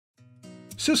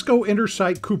Cisco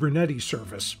Intersight Kubernetes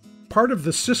service, part of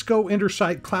the Cisco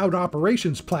Intersight Cloud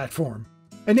Operations platform,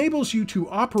 enables you to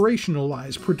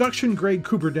operationalize production-grade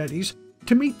Kubernetes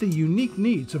to meet the unique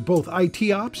needs of both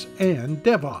ITOps and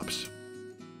DevOps.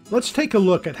 Let's take a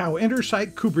look at how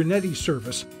Intersight Kubernetes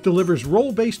service delivers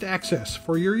role-based access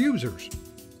for your users.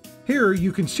 Here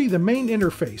you can see the main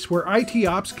interface where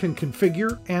ITOps can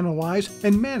configure, analyze,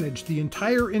 and manage the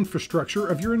entire infrastructure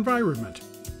of your environment,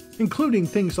 including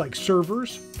things like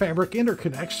servers, fabric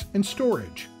interconnects, and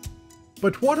storage.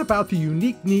 But what about the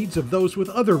unique needs of those with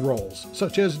other roles,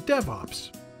 such as DevOps?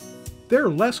 They're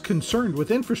less concerned with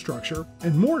infrastructure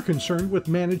and more concerned with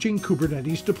managing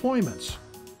Kubernetes deployments.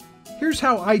 Here's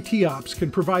how ITOps can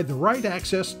provide the right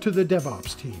access to the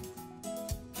DevOps team.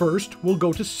 First, we'll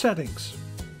go to Settings.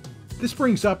 This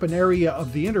brings up an area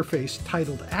of the interface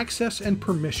titled Access and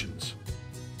Permissions.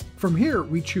 From here,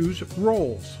 we choose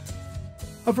Roles.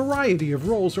 A variety of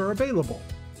roles are available.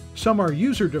 Some are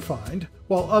user-defined,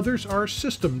 while others are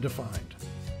system-defined.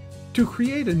 To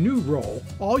create a new role,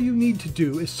 all you need to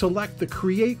do is select the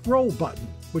Create Role button,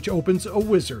 which opens a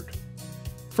wizard.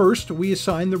 First, we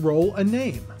assign the role a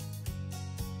name.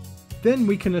 Then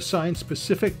we can assign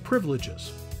specific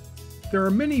privileges. There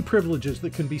are many privileges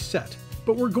that can be set,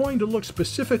 but we're going to look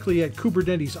specifically at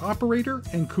Kubernetes Operator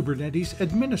and Kubernetes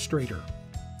Administrator.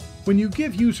 When you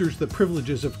give users the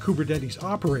privileges of Kubernetes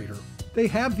Operator, they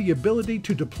have the ability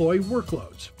to deploy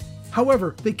workloads.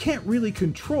 However, they can't really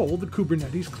control the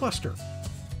Kubernetes cluster.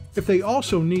 If they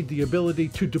also need the ability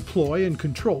to deploy and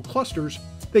control clusters,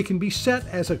 they can be set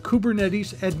as a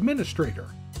Kubernetes Administrator.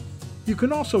 You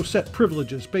can also set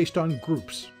privileges based on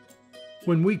groups.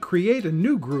 When we create a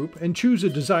new group and choose a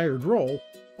desired role,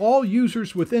 all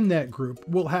users within that group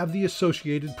will have the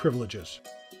associated privileges.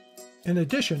 In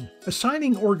addition,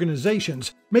 assigning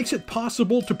organizations makes it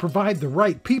possible to provide the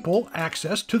right people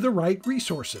access to the right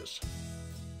resources.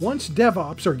 Once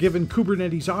DevOps are given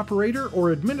Kubernetes Operator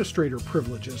or Administrator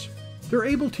privileges, they're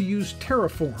able to use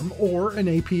Terraform or an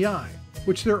API,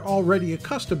 which they're already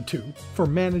accustomed to for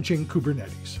managing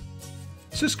Kubernetes.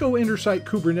 Cisco Intersight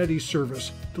Kubernetes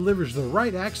service delivers the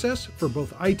right access for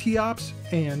both ITOps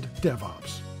and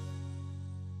DevOps.